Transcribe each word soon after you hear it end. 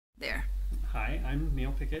There. Hi, I'm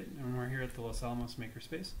Neil Pickett, and we're here at the Los Alamos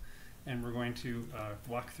Makerspace, and we're going to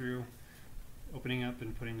walk through opening up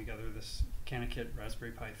and putting together this Canakit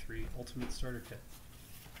Raspberry Pi 3 Ultimate Starter Kit.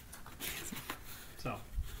 So.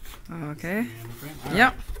 Okay. All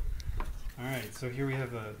yep. Right. All right. So here we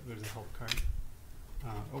have there's a help card.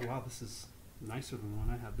 Oh wow, this is nicer than the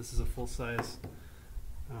one I had. This is a full-size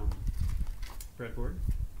breadboard,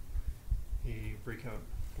 a breakout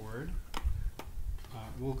board.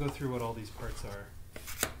 We'll go through what all these parts are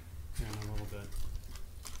here in a little bit.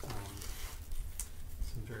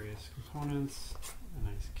 Some various components, a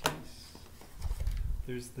nice case.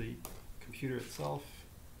 There's the computer itself.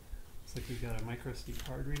 Looks like you've got a micro SD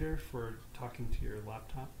card reader for talking to your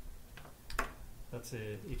laptop. That's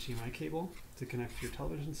a HDMI cable to connect to your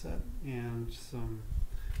television set, and some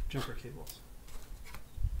jumper cables.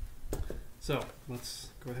 So let's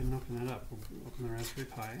go ahead and open that up. We'll open the Raspberry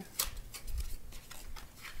Pi.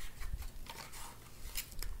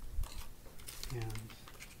 And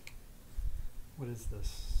what is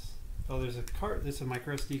this? Oh, there's a card. There's a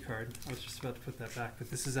micro SD card. I was just about to put that back, but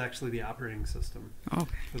this is actually the operating system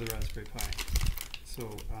for the Raspberry Pi. So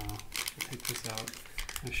we'll take this out.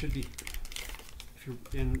 It should be, if you're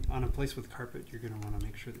on a place with carpet, you're going to want to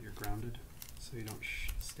make sure that you're grounded so you don't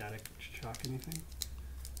static shock anything.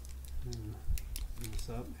 And open this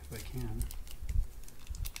up if I can.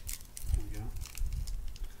 There we go.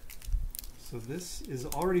 So this is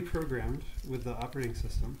already programmed with the operating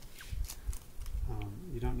system.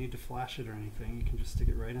 You don't need to flash it or anything. You can just stick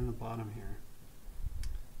it right in the bottom here.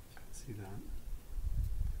 You can see that.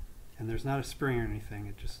 And there's not a spring or anything.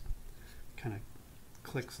 It just kind of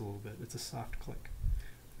clicks a little bit. It's a soft click.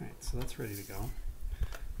 All right, so that's ready to go.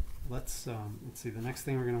 Let's see. The next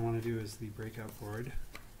thing we're going to want to do is the breakout board.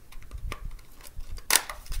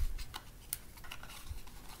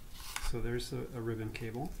 So there's a ribbon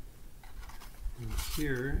cable. And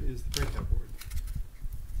here is the breakout board.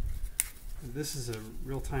 This is a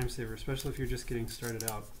real time saver, especially if you're just getting started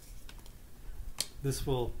out. This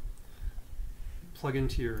will plug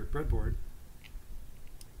into your breadboard,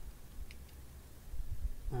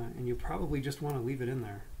 and you probably just want to leave it in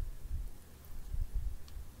there.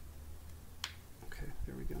 Okay,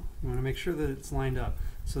 there we go. You want to make sure that it's lined up.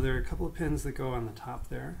 So there are a couple of pins that go on the top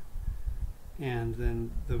there, and then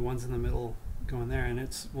the ones in the middle go in there, and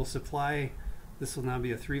will supply. This will now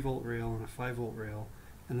be a 3-volt rail and a 5-volt rail,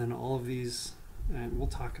 and then all of these, and we'll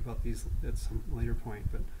talk about these at some later point,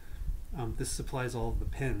 but this supplies all of the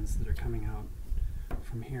pins that are coming out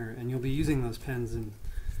from here, and you'll be using those pins in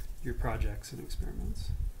your projects and experiments.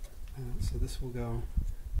 So this will go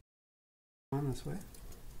on this way.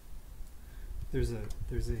 There's a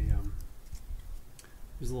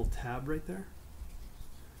little tab right there,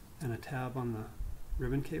 and a tab on the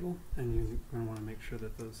ribbon cable, and you're going to want to make sure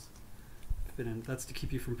that those fit in. That's to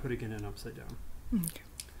keep you from putting it in upside down. Okay.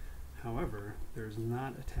 However, there's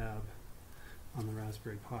not a tab on the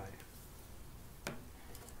Raspberry Pi.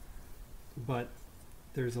 But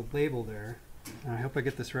there's a label there, and I hope I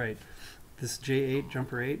get this right. This J8,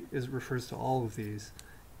 jumper 8, refers to all of these,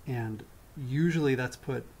 and usually that's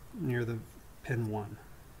put near the pin 1.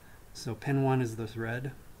 So pin 1 is this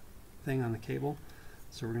red thing on the cable,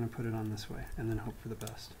 so we're going to put it on this way, and then hope for the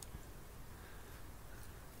best.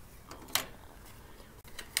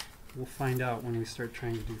 We'll find out when we start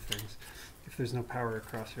trying to do things. If there's no power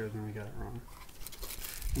across here, then we got it wrong.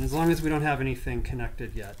 And as long as we don't have anything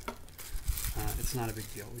connected yet, it's not a big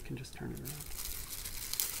deal. We can just turn it around.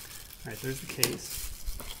 All right, there's the case.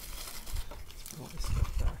 All this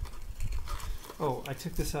stuff back. Oh, I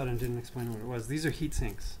took this out and didn't explain what it was. These are heat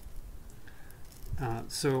sinks.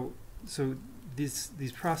 So these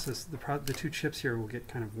the two chips here will get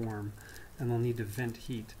kind of warm, and they'll need to vent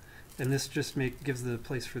heat. And this just gives the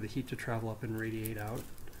place for the heat to travel up and radiate out,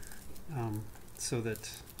 so that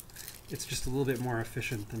it's just a little bit more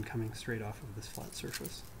efficient than coming straight off of this flat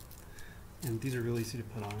surface. And these are really easy to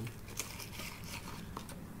put on.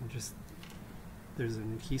 There's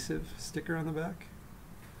an adhesive sticker on the back,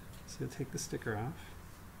 so take the sticker off,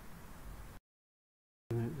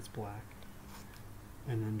 and then it's black,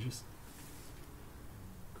 and then just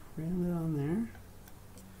cram it on there.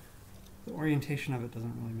 The orientation of it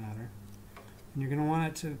doesn't really matter. And you're going to want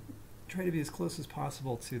it to try to be as close as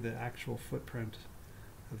possible to the actual footprint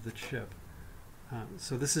of the chip.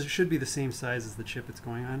 So this should be the same size as the chip it's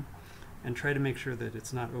going on, and try to make sure that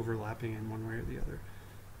it's not overlapping in one way or the other.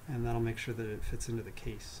 And that'll make sure that it fits into the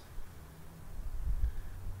case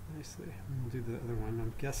nicely. And we'll do the other one.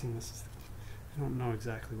 I'm guessing this is, I don't know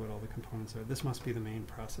exactly what all the components are. This must be the main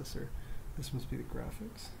processor. This must be the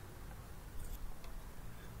graphics.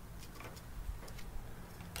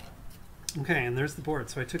 Okay, and there's the board.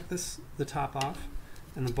 So I took the top off,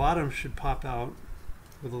 and the bottom should pop out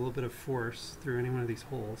with a little bit of force through any one of these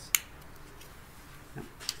holes. Yep,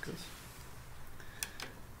 it goes.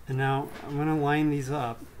 And now I'm going to line these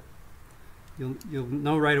up. You'll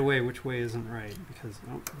know right away which way isn't right because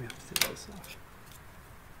we have to take this off.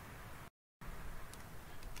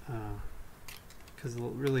 Because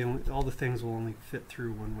really all the things will only fit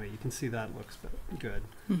through one way. You can see that looks good.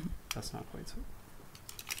 Mm-hmm. That's not quite so.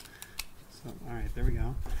 So all right, there we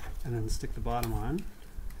go. And then stick the bottom on.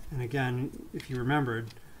 And again, if you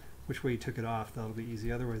remembered which way you took it off, that'll be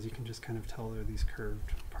easy. Otherwise, you can just kind of tell they're these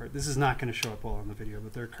curved parts. This is not going to show up well on the video,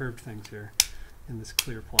 but they're curved things here in this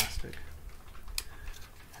clear plastic.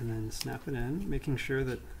 And then snap it in, making sure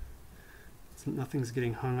that nothing's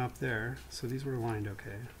getting hung up there. So these were aligned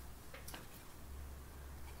okay.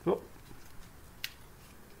 Oh.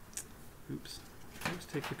 Oops. Let's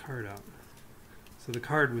take the card out. So the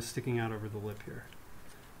card was sticking out over the lip here.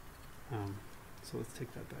 So let's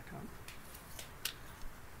take that back out.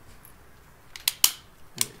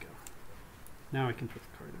 There we go. Now I can put the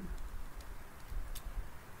card in.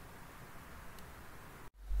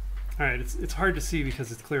 All right, it's hard to see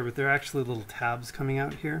because it's clear, but there are actually little tabs coming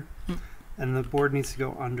out here, and the board needs to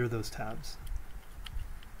go under those tabs.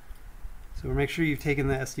 So make sure you've taken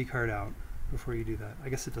the SD card out before you do that. I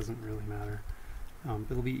guess it doesn't really matter.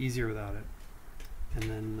 It'll be easier without it,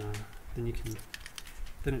 and then you can.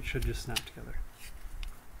 Then it should just snap together.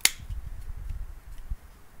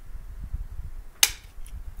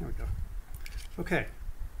 There we go. Okay,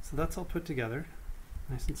 so that's all put together,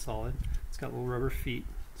 nice and solid. It's got little rubber feet,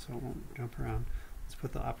 so it won't jump around. Let's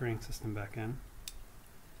put the operating system back in.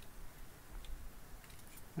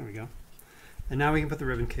 There we go. And now we can put the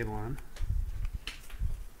ribbon cable on.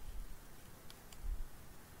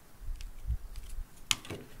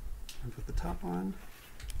 And put the top on.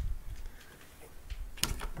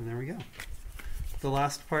 And there we go. The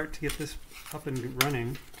last part to get this up and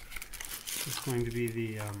running is going to be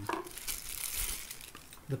the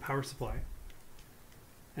power supply.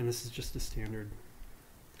 And this is just a standard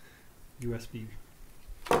USB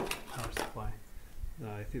power supply.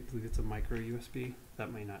 I believe it's a micro USB.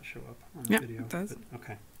 That may not show up on the video. It does. But,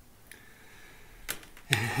 okay.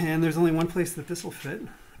 And there's only one place that this will fit,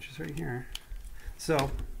 which is right here. So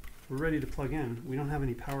we're ready to plug in. We don't have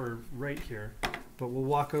any power right here, but we'll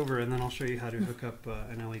walk over and then I'll show you how to hook up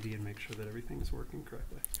an LED and make sure that everything is working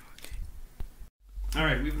correctly. All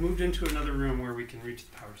right, we've moved into another room where we can reach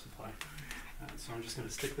the power supply. So I'm just going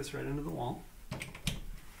to stick this right into the wall.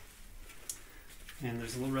 And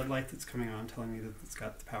there's a little red light that's coming on telling me that it's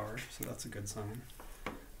got the power, so that's a good sign.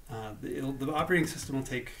 The operating system will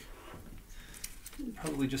take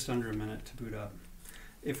probably just under a minute to boot up.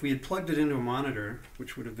 If we had plugged it into a monitor,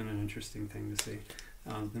 which would have been an interesting thing to see,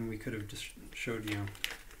 then we could have just showed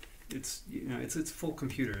it's full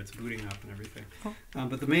computer, it's booting up and everything. Oh.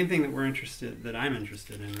 But the main thing that I'm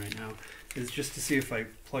interested in right now is just to see if I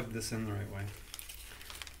plugged this in the right way.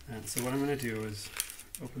 And so what I'm going to do is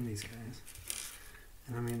open these guys,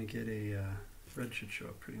 and I'm going to get red should show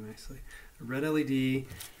up pretty nicely. A red LED,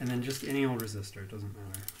 and then just any old resistor, it doesn't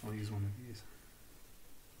matter. I'll use one of these.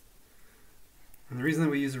 And the reason that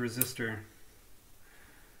we use a resistor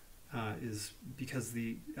is because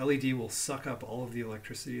the LED will suck up all of the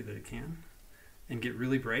electricity that it can and get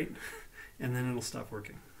really bright, and then it'll stop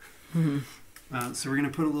working. Mm-hmm. So we're going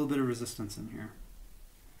to put a little bit of resistance in here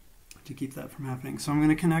to keep that from happening. So I'm going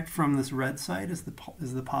to connect from this red side as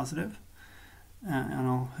the positive, and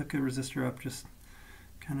I'll hook a resistor up just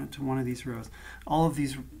kind of to one of these rows. All of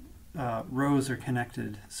these rows are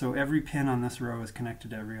connected, so every pin on this row is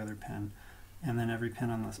connected to every other pin, and then every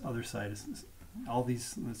pin on this other side is all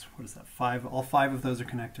these. What is that? 5. All 5 of those are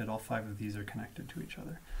connected. All 5 of these are connected to each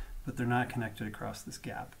other, but they're not connected across this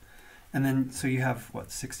gap. And then so you have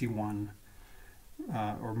what, 61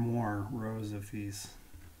 or more rows of these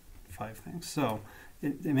 5 things. So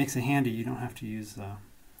it makes it handy. You don't have to use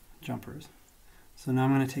jumpers. So now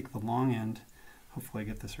I'm going to take the long end. Hopefully I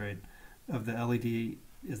get this right. Of the LED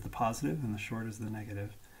is the positive and the short is the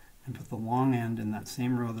negative, and put the long end in that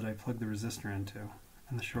same row that I plugged the resistor into,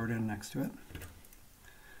 and the short end next to it.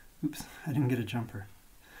 Oops, I didn't get a jumper.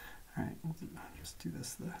 All right, we'll just do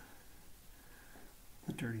this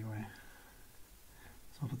the dirty way.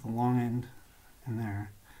 So I'll put the long end in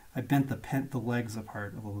there. I bent the legs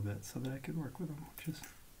apart a little bit so that I could work with them, which is,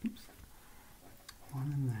 oops,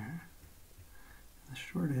 one in there. The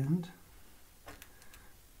short end.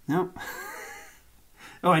 Nope.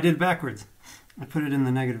 Oh, I did it backwards. I put it in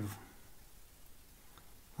the negative.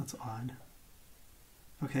 That's odd.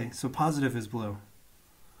 Okay, so positive is blue.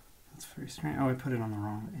 That's very strange. Oh, I put it on the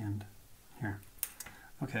wrong end. Here.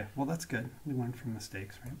 Okay, well that's good. We learned from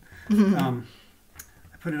mistakes, right?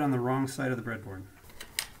 I put it on the wrong side of the breadboard.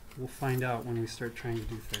 We'll find out when we start trying to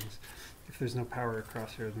do things. If there's no power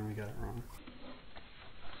across here, then we got it wrong.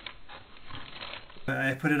 But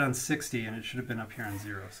I put it on 60 and it should have been up here on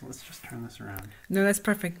 0. So let's just turn this around. No, that's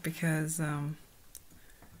perfect because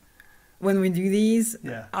when we do these,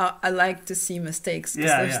 Yeah. I like to see mistakes.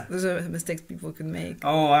 Yeah, those are mistakes people can make.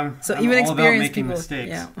 Oh, I'm even all about making people,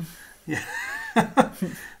 mistakes. Yeah.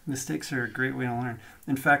 Mistakes are a great way to learn.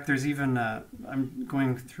 In fact, there's even I'm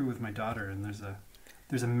going through with my daughter, and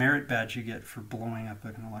there's a merit badge you get for blowing up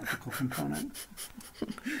an electrical component,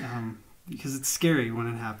 because it's scary when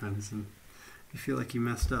it happens and you feel like you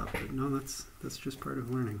messed up. But no, that's just part of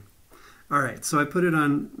learning. All right, so I put it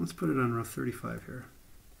on. Let's put it on row 35 here.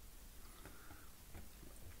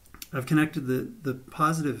 I've connected the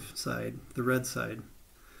positive side, the red side,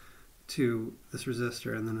 to this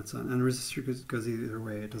resistor, and then it's on. And the resistor goes either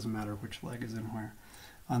way. It doesn't matter which leg is in where.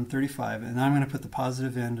 On 35, and now I'm going to put the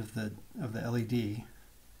positive end of the LED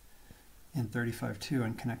in 35 too,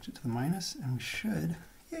 and connect it to the minus, and we should,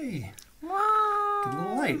 yay, Wow. get a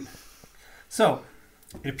little light. So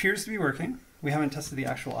it appears to be working. We haven't tested the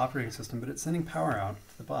actual operating system, but it's sending power out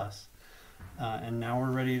to the bus, and now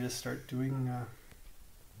we're ready to start doing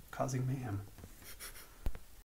causing mayhem.